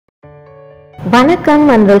Vanakkam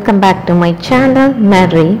and welcome back to my channel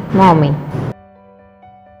Mary Mommy.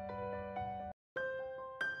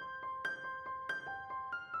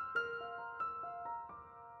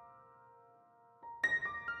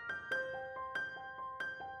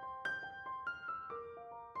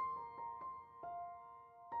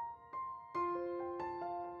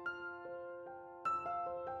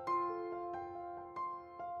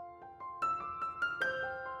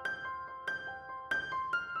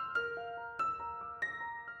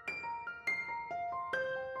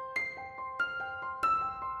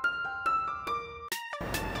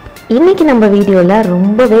 இன்னைக்கு நம்ம வீடியோல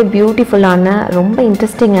ரொம்பவே பியூட்டிஃபுல்லான ரொம்ப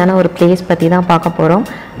இன்ட்ரஸ்டிங்கான ஒரு பிளேஸ் பத்தி தான் பார்க்க போறோம்.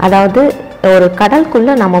 அதாவது ஒரு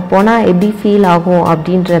கடலுக்குள்ள நம்ம போனா எப்படி ஃபீல் ஆகும்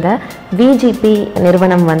அப்படின்றத VGP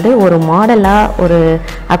நிறுவனம் வந்து ஒரு மாடலா ஒரு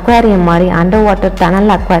அக்வாரியம் மாதிரி அண்டர் வாட்டர்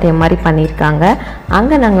டனல் அக்வாரியம் மாதிரி பண்ணியிருக்காங்க.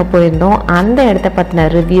 அங்கே நாங்கள் போயிருந்தோம். அந்த இடத்த பற்றின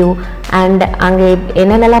ரிவ்யூ அண்ட் அங்கே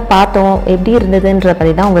என்னென்னலாம் பார்த்தோம் எப்படி இருந்ததுன்ற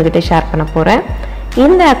பற்றி தான் உங்ககிட்ட ஷேர் பண்ண போகிறேன்.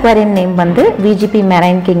 இந்த அக்வாரியம் நேம் வந்து VGP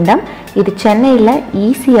Marine கிங்டம். இது சென்னையில்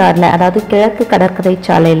ECRல அதாவது கிழக்கு கடற்கரை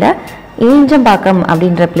சாலையில் ஈஞ்சம்பாக்கம்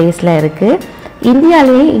அப்படின்ற பிளேஸில் இருக்குது.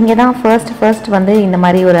 இந்தியாவிலேயே இங்கே தான் ஃபர்ஸ்ட் வந்து இந்த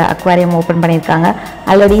மாதிரி ஒரு அக்வாரியம் ஓப்பன் பண்ணியிருக்காங்க.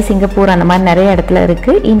 ஆல்ரெடி சிங்கப்பூர் அந்த மாதிரி நிறைய இடத்துல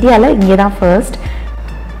இருக்குது. இந்தியாவில் இங்கே தான் ஃபர்ஸ்ட்.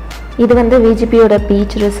 இது வந்து VGPயோட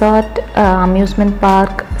beach resort, amusement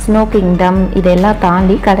park, snow kingdom இதெல்லாம்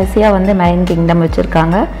தாண்டி கடைசியாக வந்து மெரைன் கிங்டம்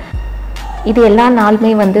வச்சுருக்காங்க. இது எல்லா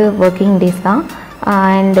நாளுமே வந்து ஒர்க்கிங் டேஸ் தான்.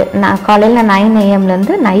 அண்ட் நான் காலையில் 9 AM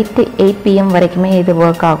நைட்டு 8 PM வரைக்குமே இது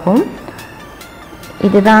ஒர்க் ஆகும்.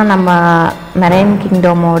 இதுதான் நம்ம மெரைன்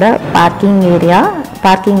கிங்டமோட பார்க்கிங்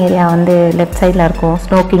ஏரியா வந்து லெஃப்ட் சைடில் இருக்கும்.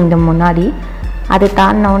 ஸ்னோ கிங்டம் முன்னாடி அது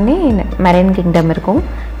தாண்டினோடனே மெரைன் கிங்டம் இருக்கும்.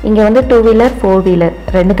 இங்கே வந்து 2 வீலர் 4 வீலர்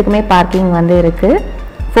ரெண்டுத்துக்குமே பார்க்கிங் வந்து இருக்குது.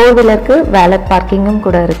 4 வீலருக்கு வேலட் பார்க்கிங்கும்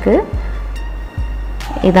கூட இருக்குது.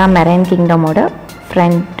 இதுதான் marine கிங்டமோட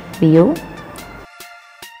front view.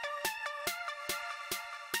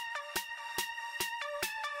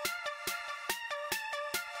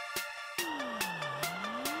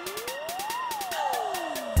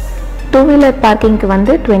 Two wheeler பார்க்கிங்க்கு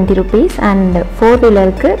வந்து 20 rupees அண்ட் 4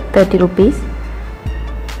 வீலருக்கு 30 rupees.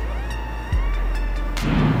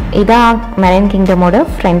 இதான் மெரைன் கிங்டமோட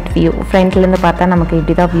ஃப்ரண்ட் வியூ. ஃப்ரண்ட்லேருந்து பார்த்தா நமக்கு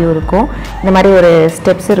இப்படி தான் வியூ இருக்கும். இந்த மாதிரி ஒரு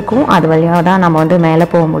ஸ்டெப்ஸ் இருக்கும். அது வழியாக தான் நம்ம வந்து மேலே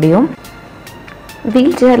போக முடியும்.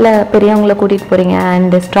 வீல் சேரில் பெரியவங்களை கூட்டிகிட்டு போகிறீங்க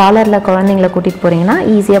அண்ட் ஸ்ட்ராலரில் குழந்தைங்கள கூட்டிகிட்டு போகிறீங்கன்னா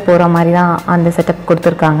ஈஸியாக போகிற மாதிரி தான் அந்த செட்டப்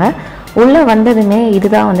கொடுத்துருக்காங்க. உள்ளே வந்ததுமே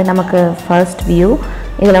இதுதான் வந்து நமக்கு ஃபர்ஸ்ட் வியூ.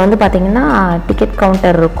 இதில் வந்து பார்த்திங்கன்னா டிக்கெட்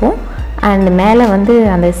கவுண்டர் இருக்கும். அண்ட் மேலே வந்து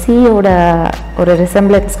அந்த சீயோட ஒரு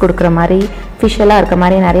ரிசம்பிளன்ஸ் கொடுக்குற மாதிரி ஃபிஷ்ஷெல்லாம் இருக்க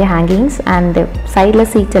மாதிரி நிறைய ஹேங்கிங்ஸ் அண்ட் சைடில்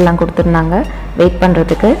சீட்ஸ் எல்லாம் கொடுத்துருந்தாங்க வெயிட்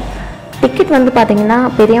பண்ணுறதுக்கு. டிக்கெட் வந்து பார்த்திங்கன்னா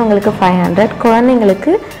பெரியவங்களுக்கு 500,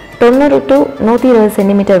 குழந்தைங்களுக்கு 90 to 120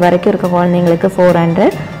 சென்டிமீட்டர் வரைக்கும் இருக்க குழந்தைங்களுக்கு 400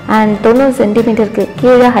 அண்ட் 90 சென்டிமீட்டருக்கு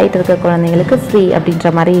கீழே ஹைட் இருக்க குழந்தைங்களுக்கு ஃப்ரீ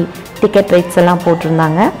அப்படின்ற மாதிரி டிக்கெட் ரேட்ஸ் எல்லாம்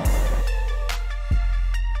போட்டிருந்தாங்க.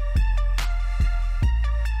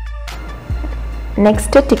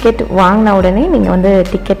 நெக்ஸ்ட்டு டிக்கெட் வாங்கின உடனே நீங்கள் வந்து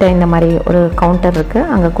டிக்கெட்டை இந்த மாதிரி ஒரு கவுண்டர் இருக்குது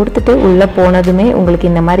அங்கே கொடுத்துட்டு உள்ளே போனதுமே உங்களுக்கு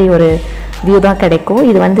இந்த மாதிரி ஒரு வியூ தான் கிடைக்கும்.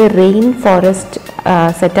 இது வந்து ரெயின் ஃபாரஸ்ட்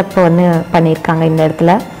செட்டப் வந்து பண்ணியிருக்காங்க இந்த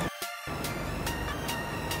இடத்துல.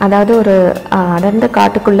 அதாவது ஒரு அடர்ந்த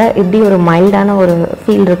காட்டுக்குள்ளே எப்படி ஒரு மைல்டான ஒரு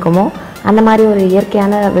ஃபீல் இருக்குமோ அந்த மாதிரி ஒரு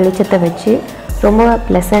இயற்கையான வெளிச்சத்தை வச்சு ரொம்ப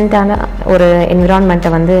ப்ளசண்ட்டான ஒரு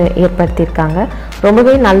என்விரான்மெண்ட்டை வந்து ஏற்படுத்தியிருக்காங்க.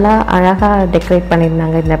 ரொம்பவே நல்லா அழகாக டெக்கரேட்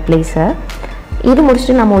பண்ணியிருந்தாங்க இந்த பிளேஸை. இது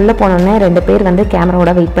முடிச்சுட்டு நம்ம உள்ளே போனோன்னே 2 பேர் வந்து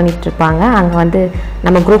கேமராவோட வெயிட் பண்ணிகிட்டு இருப்பாங்க. அங்கே வந்து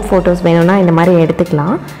நம்ம குரூப் ஃபோட்டோஸ் வேணும்னா இந்த மாதிரி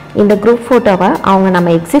எடுத்துக்கலாம். இந்த குரூப் ஃபோட்டோவை அவங்க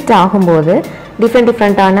நம்ம எக்ஸிட் ஆகும்போது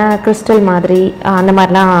டிஃப்ரெண்ட்டான கிறிஸ்டல் மாதிரி அந்த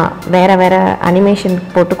மாதிரிலாம் வேறு அனிமேஷன்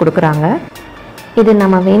போட்டு கொடுக்குறாங்க. இது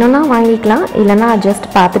நம்ம வேணும்னா வாங்கிக்கலாம், இல்லைனா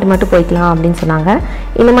ஜஸ்ட் பார்த்துட்டு மட்டும் போய்க்கலாம் அப்படின்னு சொன்னாங்க.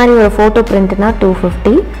 இந்த மாதிரி ஒரு ஃபோட்டோ பிரிண்ட்னா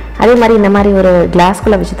 250, அதே மாதிரி இந்த மாதிரி ஒரு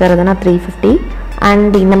கிளாஸ்குள்ளே வச்சு தரதுன்னா 350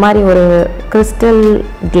 அண்ட் இந்த மாதிரி ஒரு crystal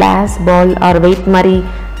class ball or wait மாதிரி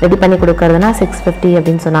ரெடி பண்ணி கொடுக்கறதுனா 650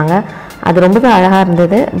 அப்படின்னு சொன்னாங்க. அது ரொம்பவே அழகாக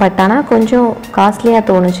இருந்தது. பட் ஆனால் கொஞ்சம் காஸ்ட்லியாக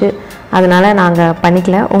தோணுச்சு. அதனால் நாங்கள்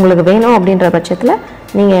பண்ணிக்கல. உங்களுக்கு வேணும் அப்படின்ற பட்சத்தில்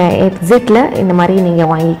நீங்கள் எக்ஸிட்டில் இந்த மாதிரி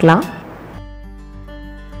நீங்கள் வாங்கிக்கலாம்.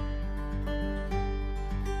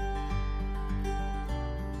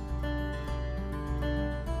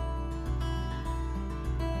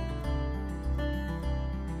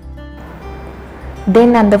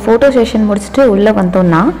 தென் அந்த ஃபோட்டோ செஷன் முடிச்சுட்டு உள்ளே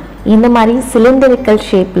வந்தோன்னா இந்த மாதிரி சிலிண்டரிக்கல்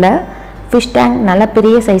ஷேப்பில் ஃபிஷ் டேங்க் நல்ல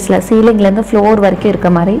பெரிய சைஸில் சீலிங்லேருந்து ஃப்ளோர் வரைக்கும் இருக்க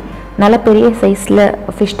மாதிரி நல்ல பெரிய சைஸில்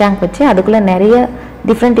ஃபிஷ் டேங்க் வச்சு அதுக்குள்ளே நிறைய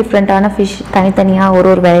டிஃப்ரெண்ட்டான ஃபிஷ் தனித்தனியாக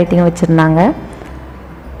ஒரு வெரைட்டியும் வச்சுருந்தாங்க.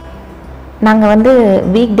 நாங்கள் வந்து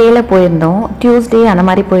வீக் டேயில் போயிருந்தோம், டியூஸ்டே அந்த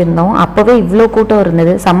மாதிரி போயிருந்தோம். அப்போவே இவ்வளோ கூட்டம்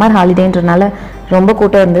இருந்தது. சம்மர் ஹாலிடேன்றனால ரொம்ப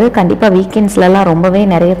கூட்டம் இருந்தது. கண்டிப்பாக வீக்கெண்ட்ஸ்லலாம் ரொம்பவே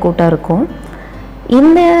நிறைய கூட்டம் இருக்கும்.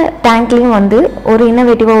 இந்த டேங்க்லேயும் வந்து ஒரு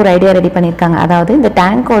இன்னோவேட்டிவாக ஒரு ஐடியா ரெடி பண்ணியிருக்காங்க. அதாவது இந்த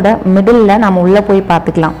டேங்கோட மிடில் நம்ம உள்ளே போய்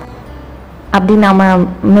பார்த்துக்கலாம். அப்படி நம்ம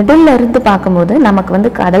மிடில் இருந்து பார்க்கும்போது நமக்கு வந்து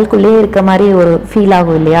கடலுக்குள்ளேயே இருக்க மாதிரி ஒரு ஃபீல்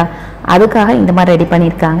ஆகும் இல்லையா, அதுக்காக இந்த மாதிரி ரெடி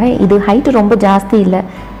பண்ணியிருக்காங்க. இது ஹைட்டு ரொம்ப ஜாஸ்தி இல்லை,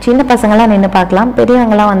 சின்ன பசங்களாம் நின்று பார்க்கலாம்,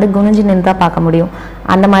 பெரியவங்களாம் வந்து குனிஞ்சு நின்று தான் பார்க்க முடியும்.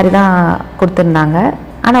 அந்த மாதிரி தான் கொடுத்துருந்தாங்க.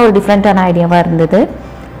 ஆனால் ஒரு டிஃப்ரெண்ட்டான ஐடியாவாக இருந்தது.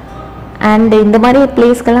 அண்ட் இந்த மாதிரி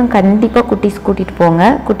பிளேஸ்க்கெல்லாம் கண்டிப்பாக குட்டீஸ் கூட்டிகிட்டு போங்க.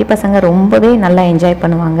 குட்டி பசங்க ரொம்பவே நல்லா என்ஜாய்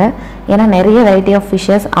பண்ணுவாங்க. ஏன்னா நிறைய வெரைட்டி ஆஃப்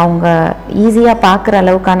ஃபிஷ்ஷஸ் அவங்க ஈஸியாக பார்க்குற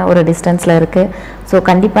அளவுக்கான ஒரு டிஸ்டன்ஸில் இருக்குது. ஸோ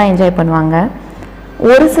கண்டிப்பாக என்ஜாய் பண்ணுவாங்க.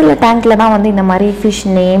 ஒரு சில டேங்க்கில் தான் வந்து இந்த மாதிரி ஃபிஷ்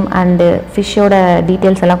நேம் அண்டு ஃபிஷ்ஷோட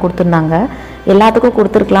டீட்டெயில்ஸ் எல்லாம் கொடுத்துருந்தாங்க. எல்லாத்துக்கும்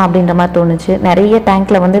கொடுத்துருக்கலாம் அப்படின்ற மாதிரி தோணுச்சு. நிறைய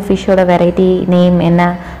டேங்க்கில் வந்து ஃபிஷ்ஷோட வெரைட்டி நேம் என்ன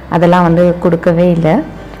அதெல்லாம் வந்து கொடுக்கவே இல்லை.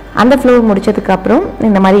 அந்த ஃப்ளோர் முடித்ததுக்கப்புறம்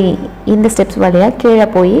இந்த மாதிரி இந்த ஸ்டெப்ஸ் வழியாக கீழே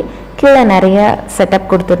போய் கீழே நிறைய செட்டப்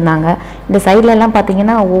கொடுத்துருந்தாங்க. இந்த சைட்லலாம்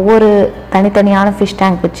பார்த்தீங்கன்னா ஒவ்வொரு தனித்தனியான ஃபிஷ்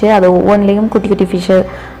டேங்க் வச்சு அது ஒவ்வொன்றிலையும் குட்டி குட்டி ஃபிஷ்ஷு,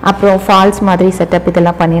 அப்புறம் ஃபால்ஸ் மாதிரி செட்டப்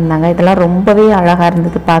இதெல்லாம் பண்ணியிருந்தாங்க. இதெல்லாம் ரொம்பவே அழகாக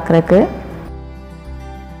இருந்தது பார்க்குறக்கு.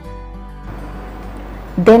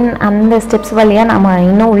 தென் அந்த ஸ்டெப்ஸ் வழியாக நம்ம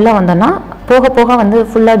இன்னும் உள்ளே வந்தோம்னா போக போக வந்து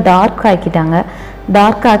ஃபுல்லாக டார்க் ஆக்கிட்டாங்க.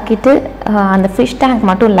 டார்க் ஆக்கிட்டு அந்த ஃபிஷ் டேங்க்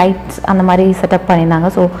மட்டும் லைட்ஸ் அந்த மாதிரி செட்டப் பண்ணியிருந்தாங்க.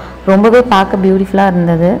 ஸோ ரொம்பவே பார்க்க பியூட்டிஃபுல்லாக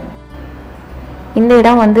இருந்தது. இந்த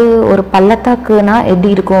இடம் வந்து ஒரு பள்ளத்தாக்குனா எப்படி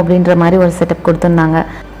இருக்கும் அப்படின்ற மாதிரி ஒரு செட்டப் கொடுத்துருந்தாங்க.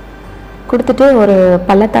 கொடுத்துட்டு ஒரு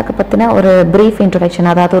பள்ளத்தாக்கு பற்றின ஒரு ப்ரீஃப் இன்ட்ரடக்ஷன்,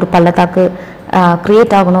 அதாவது ஒரு பள்ளத்தாக்கு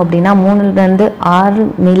க்ரியேட் ஆகணும் அப்படின்னா 3 to 6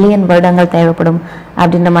 மில்லியன் வருடங்கள் தேவைப்படும்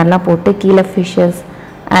அப்படின்ற மாதிரிலாம் போட்டு கீழே ஃபிஷ்ஷஸ்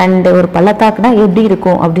அண்ட் ஒரு பள்ளத்தாக்குனா எப்படி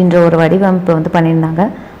இருக்கும் அப்படின்ற ஒரு வடிவமைப்பு வந்து பண்ணியிருந்தாங்க.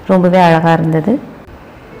 ரொம்பவே அழகாக இருந்தது.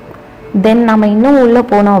 தென் நம்ம இன்னும் உள்ளே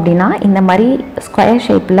போனோம் அப்படின்னா இந்த மாதிரி ஸ்கொயர்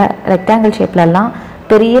ஷேப்பில் ரெக்டாங்கிள் ஷேப்லலாம்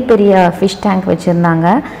பெரிய பெரிய ஃபிஷ் டேங்க் வச்சுருந்தாங்க.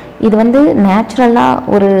 இது வந்து நேச்சுரலாக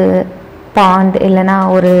ஒரு பாண்ட் இல்லைனா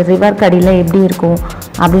ஒரு ரிவர் கடியில் எப்படி இருக்கும்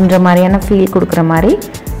அப்படின்ற மாதிரியான ஃபீல் கொடுக்குற மாதிரி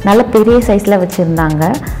நல்ல பெரிய சைஸில் வச்சுருந்தாங்க.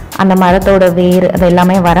 அந்த மரத்தோட வேர் அது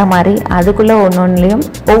எல்லாமே வர மாதிரி அதுக்குள்ளே ஒன்றுலேயும்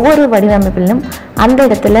ஒவ்வொரு வடிவமைப்பிலும் அந்த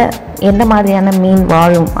இடத்துல எந்த மாதிரியான மீன்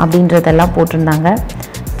வாழும் அப்படின்றதெல்லாம் போட்டிருந்தாங்க.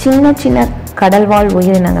 சின்ன சின்ன கடல்வாழ்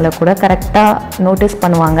உயிரினங்களை கூட கரெக்டாக நோட்டீஸ்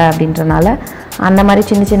பண்ணுவாங்க அப்படின்றனால அந்த மாதிரி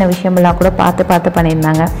சின்ன சின்ன விஷயமெல்லாம் கூட பார்த்து பார்த்து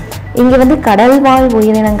பண்ணியிருந்தாங்க. இங்கே வந்து கடல்வாழ்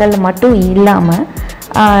உயிரினங்கள் மட்டும் இல்லாமல்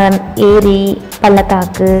ஏரி,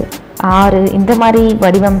 பள்ளத்தாக்கு, ஆறு இந்த மாதிரி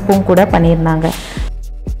வடிவமைப்பும் கூட பண்ணியிருந்தாங்க.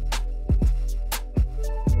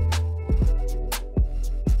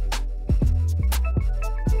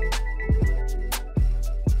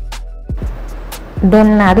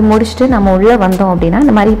 தென் அது முடிச்சுட்டு நம்ம உள்ளே வந்தோம் அப்படின்னா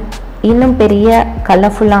இந்த மாதிரி இன்னும் பெரிய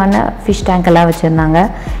கலர்ஃபுல்லான ஃபிஷ் டேங்க் வச்சுருந்தாங்க.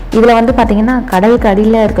 இதில் வந்து பார்த்திங்கன்னா கடலுக்கு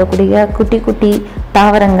அடியில் இருக்கக்கூடிய குட்டி குட்டி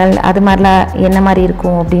தாவரங்கள் அது மாதிரிலாம் என்ன மாதிரி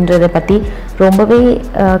இருக்கும் அப்படின்றத பற்றி ரொம்பவே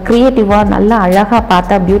க்ரியேட்டிவாக நல்லா அழகாக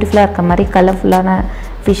பார்த்தா பியூட்டிஃபுல்லாக இருக்க மாதிரி கலர்ஃபுல்லான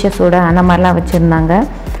ஃபிஷ்ஷஸோட அந்த மாதிரிலாம் வச்சுருந்தாங்க.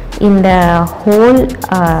 இந்த ஹோல்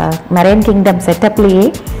மெரைன் கிங்டம் செட்டப்லேயே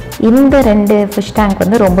இந்த 2 ஃபிஷ் டேங்க்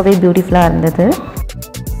வந்து ரொம்பவே பியூட்டிஃபுல்லாக இருந்தது.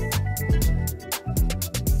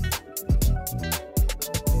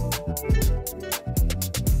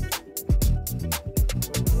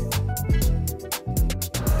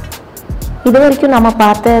 இது வரைக்கும் நம்ம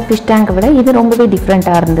பார்த்த ஃபிஷ் டேங்கை விட இது ரொம்பவே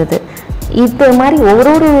டிஃப்ரெண்ட்டாக இருந்தது. இது மாதிரி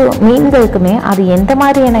ஒரு மீன்களுக்குமே அது எந்த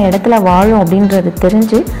மாதிரியான இடத்துல வாழும் அப்படின்றது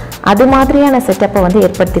தெரிஞ்சு அது மாதிரியான செட்டப்பை வந்து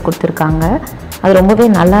ஏற்படுத்தி கொடுத்துருக்காங்க. அது ரொம்பவே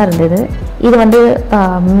நல்லா இருந்தது. இது வந்து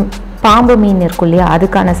பாம்பு மீன் இருக்கும் இல்லையா,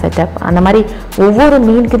 அதுக்கான செட்டப். அந்த மாதிரி ஒவ்வொரு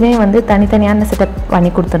மீனுக்குமே வந்து தனித்தனியான செட்டப்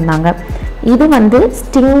பண்ணி கொடுத்துருந்தாங்க. இது வந்து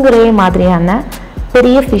ஸ்டிங்ரே மாதிரியான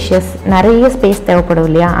பெரிய ஃபிஷ்ஷஸ், நிறைய ஸ்பேஸ் தேவைப்படும்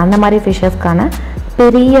இல்லையா, அந்த மாதிரி ஃபிஷ்ஷஸ்க்கான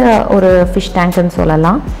பெரிய ஒரு ஃபிஷ் டேங்க்னு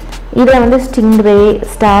சொல்லலாம். இதில் வந்து ஸ்டிங்ரே,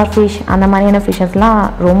 ஸ்டார் ஃபிஷ் அந்த மாதிரியான ஃபிஷ்ஷஸ்லாம்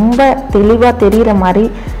ரொம்ப தெளிவாக தெரிகிற மாதிரி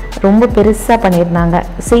ரொம்ப பெருசாக பண்ணியிருந்தாங்க.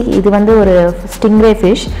 இது வந்து ஒரு ஸ்டிங்ரே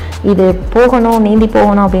ஃபிஷ். இது நீந்தி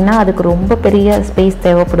போகணும் அப்படின்னா அதுக்கு ரொம்ப பெரிய ஸ்பேஸ்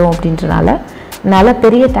தேவைப்படும் அப்படின்றனால நல்ல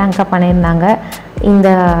பெரிய டேங்காக பண்ணியிருந்தாங்க. இந்த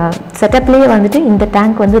செட்டப்லேயே வந்துட்டு இந்த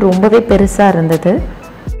டேங்க் வந்து ரொம்பவே பெருசாக இருந்தது.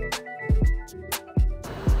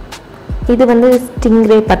 இது வந்து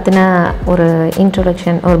ஸ்டிங்ரே பற்றின ஒரு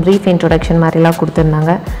இன்ட்ரொடக்ஷன், ஒரு ப்ரீஃப் இன்ட்ரொடக்ஷன் மாதிரிலாம்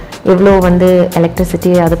கொடுத்துருந்தாங்க. எவ்வளோ வந்து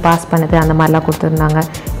எலக்ட்ரிசிட்டி அது பாஸ் பண்ணுது அந்த மாதிரிலாம் கொடுத்துருந்தாங்க.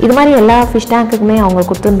 இது மாதிரி எல்லா ஃபிஷ் டேங்க்குக்குமே அவங்க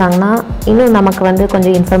கொடுத்துருந்தாங்கன்னா இன்னும் நமக்கு வந்து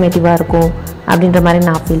கொஞ்சம் இன்ஃபர்மேட்டிவாக இருக்கும் அப்படின்ற மாதிரி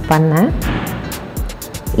நான் ஃபீல் பண்ணேன்.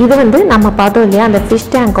 இது வந்து நம்ம பார்த்தோம் இல்லையா, அந்த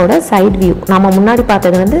ஃபிஷ் டேங்கோட சைட் வியூ. நம்ம முன்னாடி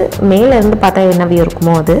பார்த்தது வந்து மேலேருந்து பார்த்தா என்ன வியூ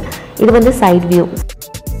இருக்குமோ அது. இது வந்து சைட் வியூ.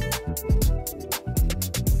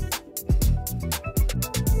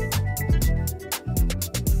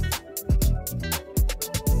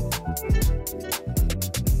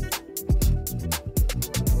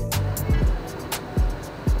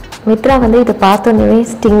 மித்ரா வந்து இதை பார்த்தோன்னே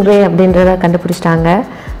ஸ்டிங்ரே அப்படின்றத கண்டுபிடிச்சிட்டாங்க.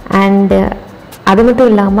 அண்டு அது மட்டும்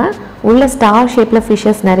இல்லாமல் உள்ள ஸ்டார் ஷேப்பில்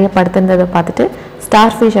ஃபிஷ்ஷஸ் நிறைய படுத்துருந்ததை பார்த்துட்டு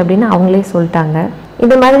ஸ்டார் ஃபிஷ் அப்படின்னு அவங்களே சொல்லிட்டாங்க.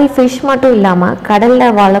 இந்த மாதிரி ஃபிஷ் மட்டும் இல்லாமல்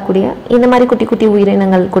கடலில் வாழக்கூடிய இந்த மாதிரி குட்டி குட்டி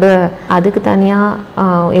உயிரினங்கள் கூட அதுக்கு தனியாக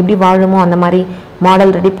எப்படி வாழுமோ அந்த மாதிரி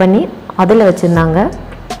மாடல் ரெடி பண்ணி அதில் வச்சுருந்தாங்க.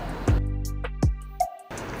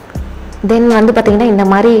 தென் வந்து பார்த்திங்கன்னா இந்த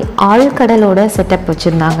மாதிரி ஆழ்கடலோட செட்டப்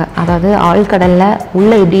வச்சுருந்தாங்க. அதாவது ஆழ்கடலில்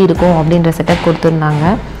உள்ளே எப்படி இருக்கும் அப்படின்ற செட்டப் கொடுத்துருந்தாங்க.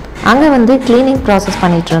 அங்கே வந்து க்ளீனிங் ப்ராசஸ்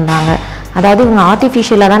பண்ணிகிட்டு இருந்தாங்க. அதாவது இவங்க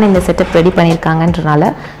ஆர்டிஃபிஷியலாக தான் இந்த செட்டப் ரெடி பண்ணியிருக்காங்கன்றனால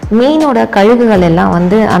மீனோட கழுகுகள் எல்லாம்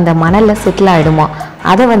வந்து அந்த மணலில் செட்டில் ஆகிடுமா.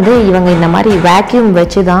 அதை வந்து இவங்க இந்த மாதிரி வேக்யூம்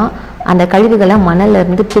வச்சு தான் அந்த கழிவுகளை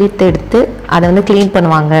மணல்லேருந்து பிரித்து எடுத்து அதை வந்து க்ளீன்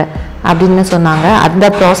பண்ணுவாங்க அப்படின்னு சொன்னாங்க. அந்த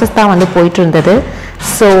ப்ராசஸ் தான் வந்து போயிட்டு இருந்தது.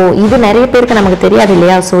 ஸோ இது நிறைய பேருக்கு நமக்கு தெரியாது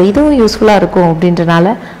இல்லையா. ஸோ இதுவும் யூஸ்ஃபுல்லாக இருக்கும்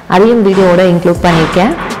அப்படின்றனால அதையும் வீடியோவோட இன்க்ளூட்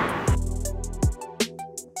பண்ணியிருக்கேன்.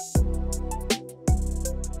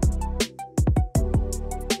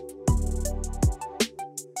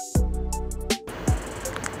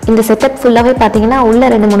 இந்த செட்டப் ஃபுல்லாகவே பார்த்தீங்கன்னா உள்ளே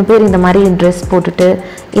 2-3 பேர் இந்த மாதிரி ட்ரெஸ் போட்டுட்டு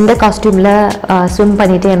இந்த காஸ்டியூமில் ஸ்விம்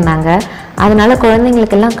பண்ணிகிட்டே இருந்தாங்க. அதனால்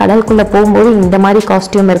குழந்தைங்களுக்கெல்லாம் கடலுக்குள்ளே போகும்போது இந்த மாதிரி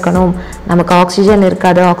காஸ்டியூம் இருக்கணும், நமக்கு ஆக்சிஜன்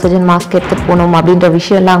இருக்காது, ஆக்சிஜன் மாஸ்க் எடுத்துகிட்டு போகணும் அப்படின்ற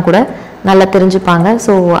விஷயம்லாம் கூட நல்லா தெரிஞ்சுப்பாங்க.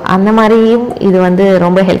 ஸோ அந்த மாதிரியும் இது வந்து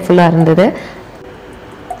ரொம்ப ஹெல்ப்ஃபுல்லாக இருந்தது.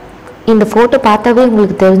 இந்த ஃபோட்டோ பார்த்தாவே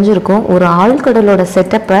உங்களுக்கு தெரிஞ்சிருக்கும் ஒரு ஆழ்கடலோட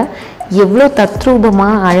செட்டப்பை எவ்வளோ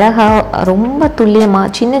தத்ரூபமாக அழகாக ரொம்ப துல்லியமாக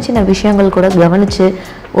சின்ன சின்ன விஷயங்கள் கூட கவனித்து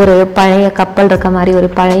ஒரு பழைய கப்பல் இருக்க மாதிரி ஒரு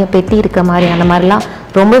பழைய பெட்டி இருக்க மாதிரி அந்த மாதிரிலாம்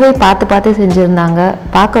ரொம்பவே பார்த்து செஞ்சுருந்தாங்க.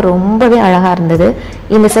 பார்க்க ரொம்பவே அழகாக இருந்தது.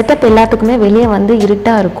 இந்த செட்டப் எல்லாத்துக்குமே வெளியே வந்து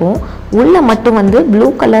இருட்டாக இருக்கும், உள்ளே மட்டும் வந்து ப்ளூ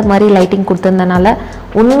கலர் மாதிரி லைட்டிங் கொடுத்துருந்தனால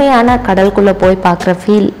உண்மையான கடலுக்குள்ளே போய் பார்க்குற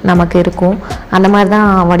ஃபீல் நமக்கு இருக்கும். அந்த மாதிரி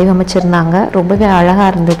தான் வடிவமைச்சிருந்தாங்க. ரொம்பவே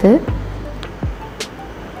அழகாக இருந்தது.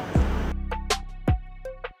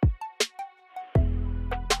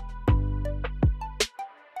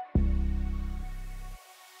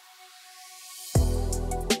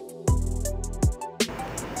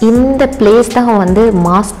 இந்த பிளேஸ் தான் வந்து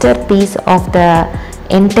master piece of the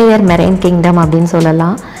entire marine kingdom அப்படின்னு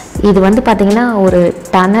சொல்லலாம். இது வந்து பார்த்திங்கன்னா ஒரு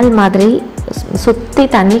டனல் மாதிரி சுற்றி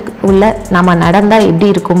தண்ணி உள்ள நம்ம நடந்தால் எப்படி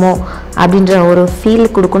இருக்குமோ அப்படின்ற ஒரு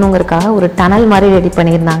ஃபீல் கொடுக்கணுங்கிறதுக்காக ஒரு டனல் மாதிரி ரெடி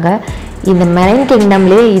பண்ணியிருந்தாங்க. இந்த மெரைன்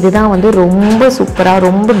கிங்டம்லேயே இதுதான் வந்து ரொம்ப சூப்பராக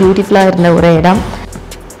ரொம்ப பியூட்டிஃபுல்லாக இருந்த ஒரு இடம்.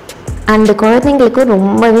 அண்டு குழந்தைங்களுக்கும்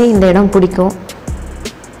ரொம்பவே இந்த இடம் பிடிக்கும்.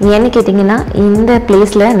 ஏன்னு கேட்டிங்கன்னா இந்த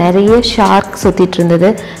பிளேஸில் நிறைய ஷார்க் சுற்றிட்டு இருந்தது.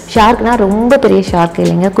 ஷார்க்னால் ரொம்ப பெரிய ஷார்க்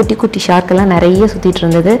இல்லைங்க, குட்டி குட்டி ஷார்க்கெல்லாம் நிறைய சுற்றிட்டு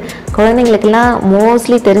இருந்தது. குழந்தைங்களுக்கெல்லாம்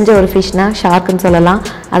மோஸ்ட்லி தெரிஞ்ச ஒரு ஃபிஷ்னால் ஷார்க்குன்னு சொல்லலாம்.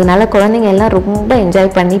 அதனால குழந்தைங்க எல்லாம் ரொம்ப என்ஜாய்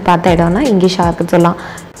பண்ணி பார்த்த இடம்னா இங்கே ஷார்க்குன்னு சொல்லலாம்.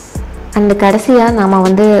 அந்த கடைசியாக நம்ம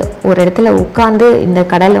வந்து ஒரு இடத்துல உட்காந்து இந்த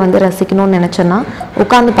கடலை வந்து ரசிக்கணும்னு நினச்சோன்னா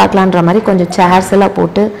உட்காந்து பார்க்கலான்ற மாதிரி கொஞ்சம் சேர்ஸ் எல்லாம்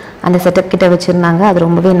போட்டு அந்த செட்டப் கிட்ட வச்சுருந்தாங்க. அது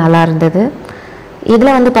ரொம்பவே நல்லா இருந்தது.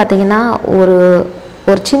 இதில் வந்து பார்த்திங்கன்னா ஒரு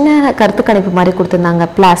சின்ன கருத்து கணிப்பு மாதிரி கொடுத்துருந்தாங்க.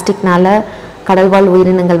 பிளாஸ்டிக்னால கடல்வாழ்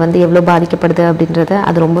உயிரினங்கள் வந்து எவ்வளோ பாதிக்கப்படுது அப்படின்றது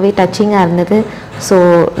அது ரொம்பவே டச்சிங்காக இருந்தது. ஸோ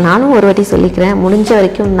நானும் ஒரு வாட்டி சொல்லிக்கிறேன், முடிஞ்ச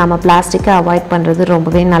வரைக்கும் நம்ம பிளாஸ்டிக்கை அவாய்ட் பண்ணுறது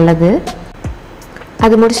ரொம்பவே நல்லது.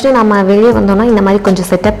 அது முடிச்சுட்டு நம்ம வெளியே வந்தோம்னா இந்த மாதிரி கொஞ்சம்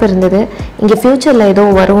செட்டப் இருந்தது. இங்கே ஃப்யூச்சரில் ஏதோ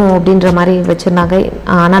வரும் அப்படின்ற மாதிரி வச்சுருந்தாங்க.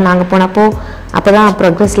 ஆனால் நாங்கள் போனப்போ அப்போ தான்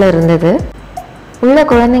ப்ரோக்ரஸில் இருந்தது. உள்ள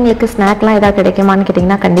குழந்தைங்களுக்கு ஸ்நாக்லாம் எதாவது கிடைக்குமான்னு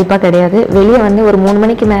கேட்டிங்கன்னா கண்டிப்பாக கிடையாது. வெளியே வந்து ஒரு 3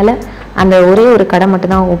 மணிக்கு மேலே அந்த ஒரே ஒரு கடை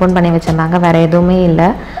மட்டும்தான் ஓப்பன் பண்ணி வச்சுருந்தாங்க, வேறு எதுவுமே இல்லை.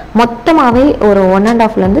 மொத்தமாகவே ஒரு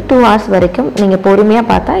 1.5 to 2 hours வரைக்கும் நீங்கள் பொறுமையாக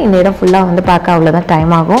பார்த்தா இந்த இடம் ஃபுல்லாக வந்து பார்க்க அவ்வளோதான்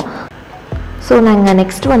டைம் ஆகும். ஸோ நாங்கள்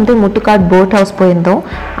நெக்ஸ்ட் வந்து முட்டுக்காடு போட் ஹவுஸ் போயிருந்தோம்.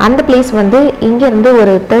 அந்த பிளேஸ் வந்து இங்கேருந்து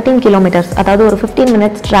ஒரு 13 kilometers, அதாவது ஒரு 15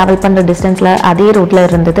 minutes ட்ராவல் பண்ணுற டிஸ்டன்ஸில் அதே ரோட்டில்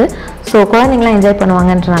இருந்தது. ஸோ குழந்தைங்களாம் என்ஜாய்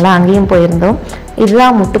பண்ணுவாங்கன்றனால அங்கேயும் போயிருந்தோம்.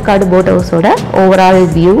 இதுதான் முட்டுக்காடு போட் ஹவுஸோட ஓவரால்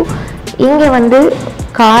வியூ. இங்கே வந்து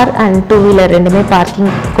கார் அண்ட் 2-wheeler ரெண்டுமே பார்க்கிங்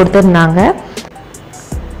கொடுத்துருந்தாங்க.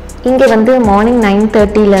 இங்கே வந்து மார்னிங்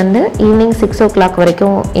 9:30லேருந்து ஈவினிங் 6 o'clock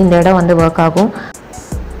வரைக்கும் இந்த இடம் வந்து ஒர்க் ஆகும்.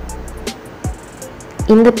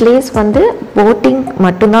 இந்த பிளேஸ் வந்து போட்டிங்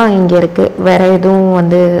மட்டும்தான் இங்கே இருக்குது, வேறு எதுவும்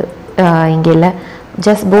வந்து இங்கே இல்லை.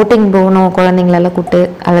 ஜஸ்ட் போட்டிங் போகணும் குழந்தைங்களெல்லாம் கூப்பிட்டு,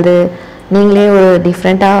 அல்லது நீங்களே ஒரு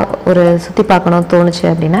டிஃப்ரெண்ட்டாக ஒரு சுற்றி பார்க்கணும் தோணுச்சு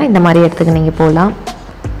அப்படின்னா இந்த மாதிரி இடத்துக்கு நீங்கள் போகலாம்.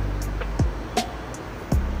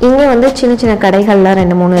 இங்கே வந்து சின்ன சின்ன கடைகள்லாம்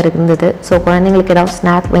 2-3 இருந்தது. ஸோ குழந்தைங்களுக்கு ஏதாவது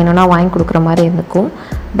ஸ்நாக் வேணும்னா வாங்கி கொடுக்குற மாதிரி இருக்கும்.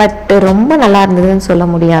 பட் ரொம்ப நல்லா இருந்ததுன்னு சொல்ல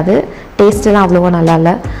முடியாது, டேஸ்ட்டெல்லாம் அவ்வளோவா நல்லா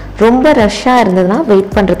இல்லை. ரொம்ப ரஷ்ஷாக இருந்ததுன்னா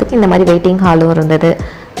வெயிட் பண்ணுறதுக்கு இந்த மாதிரி வெயிட்டிங் ஹாலும் இருந்தது.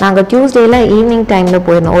 நாங்கள் டியூஸ்டேயில் ஈவினிங் டைமில்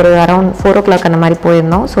போயிருந்தோம், ஒரு அரௌண்ட் 4 o'clock அந்த மாதிரி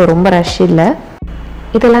போயிருந்தோம். ஸோ ரொம்ப ரஷ் இல்லை.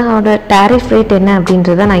 இதெல்லாம் அதோட டேரிஃப் ரேட் என்ன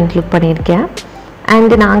அப்படின்றத நான் இன்க்ளூட் பண்ணியிருக்கேன்.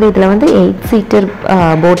 அண்டு நாங்கள் இதில் வந்து 8 seater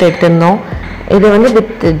போட் எடுத்திருந்தோம். இது வந்து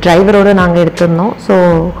வித் டிரைவரோடு நாங்கள் எடுத்திருந்தோம். ஸோ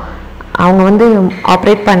அவங்க வந்து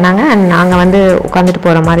ஆப்ரேட் பண்ணாங்க அண்ட் நாங்கள் வந்து உட்காந்துட்டு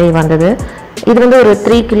போகிற மாதிரி வந்தது. இது வந்து ஒரு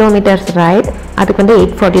 3 கிலோமீட்டர்ஸ் ரைட். அதுக்கு வந்து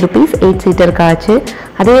 840 rupees 8 சீட்டருக்கு ஆச்சு.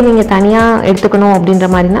 அதே நீங்கள் தனியாக எடுத்துக்கணும் அப்படின்ற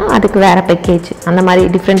மாதிரினா அதுக்கு வேறு பேக்கேஜ், அந்த மாதிரி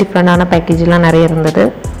டிஃப்ரெண்டான பேக்கேஜ்லாம் நிறைய இருந்தது.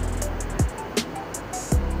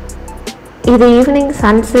 இது ஈவினிங்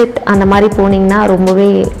சன்செட் அந்த மாதிரி போனீங்கன்னா ரொம்பவே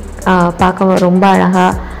பார்க்க ரொம்ப அழகாக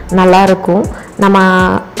நல்லாயிருக்கும். நம்ம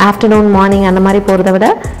ஆஃப்டர்நூன் மார்னிங் அந்த மாதிரி போகிறத விட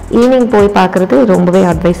ஈவினிங் போய் பார்க்குறது ரொம்பவே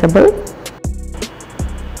அட்வைசபிள்.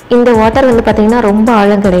 இந்த வாட்டர் வந்து பார்த்திங்கன்னா ரொம்ப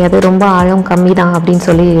ஆழம் கிடையாது, ரொம்ப ஆழம் கம்மி தான் அப்படின்னு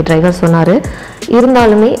சொல்லி டிரைவர் சொன்னார்.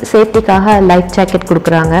 இருந்தாலுமே சேஃப்டிக்காக லைஃப் ஜாக்கெட்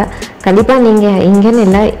கொடுக்குறாங்க. கண்டிப்பாக நீங்கள் இங்கேன்னு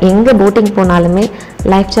இல்லை, எங்கே போட்டிங் போனாலுமே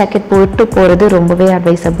லைஃப் ஜாக்கெட் போட்டு போகிறது ரொம்பவே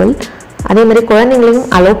அட்வைசபிள். அதே மாதிரி குழந்தைங்களையும்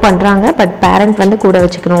அலோவ் பண்ணுறாங்க, பட் பேரண்ட் வந்து கூட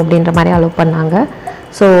வச்சுக்கணும் அப்படின்ற மாதிரி அலோவ் பண்ணாங்க.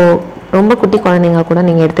 ஸோ ரொம்ப குட்டி குழந்தைங்க கூட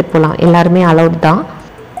நீங்கள் எடுத்துகிட்டு போகலாம், எல்லாருமே அலோவ் தான்.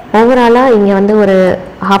 ஓவராலாக இங்கே வந்து ஒரு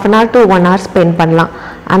 1/2 hour to 1 hour ஸ்பெண்ட் பண்ணலாம்,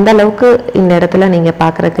 அந்த அளவுக்கு இந்த இடத்துல நீங்கள்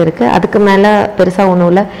பார்க்குறதுக்கு இருக்குது. அதுக்கு மேலே பெருசாக ஒன்றும்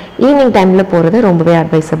இல்லை. ஈவினிங் டைமில் போகிறது ரொம்பவே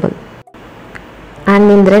அட்வைசபிள். அண்ட்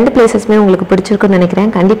இந்த 2 பிளேசஸ்மே உங்களுக்கு பிடிச்சிருக்குன்னு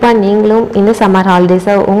நினைக்கிறேன். கண்டிப்பாக நீங்களும் இந்த சம்மர்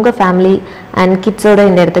ஹாலிடேஸை உங்கள் ஃபேமிலி அண்ட் கிட்ஸோடு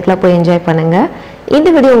இந்த இடத்துக்குலாம் போய் என்ஜாய் பண்ணுங்கள். இந்த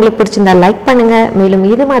வீடியோ உங்களுக்கு பிடிச்சிருந்தா லைக் பண்ணுங்கள். மேலும்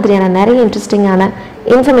இது மாதிரியான நிறைய இன்ட்ரெஸ்டிங்கான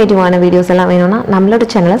இன்ஃபர்மேட்டிவான வீடியோஸ் எல்லாம் வேணும்னா நம்மளோட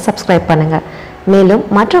சேனலை சப்ஸ்கிரைப் பண்ணுங்கள். மேலும்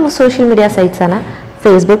மற்ற சோஷியல் மீடியா சைட்ஸான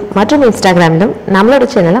ஃபேஸ்புக் மற்றும் இன்ஸ்டாகிராமிலும் நம்மளோட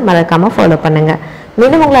சேனலை மறக்காமல் ஃபாலோ பண்ணுங்கள்.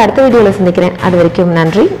 மீண்டும் உங்களை அடுத்த வீடியோவில் சந்திக்கிறேன். அது வரைக்கும்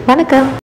நன்றி, வணக்கம்.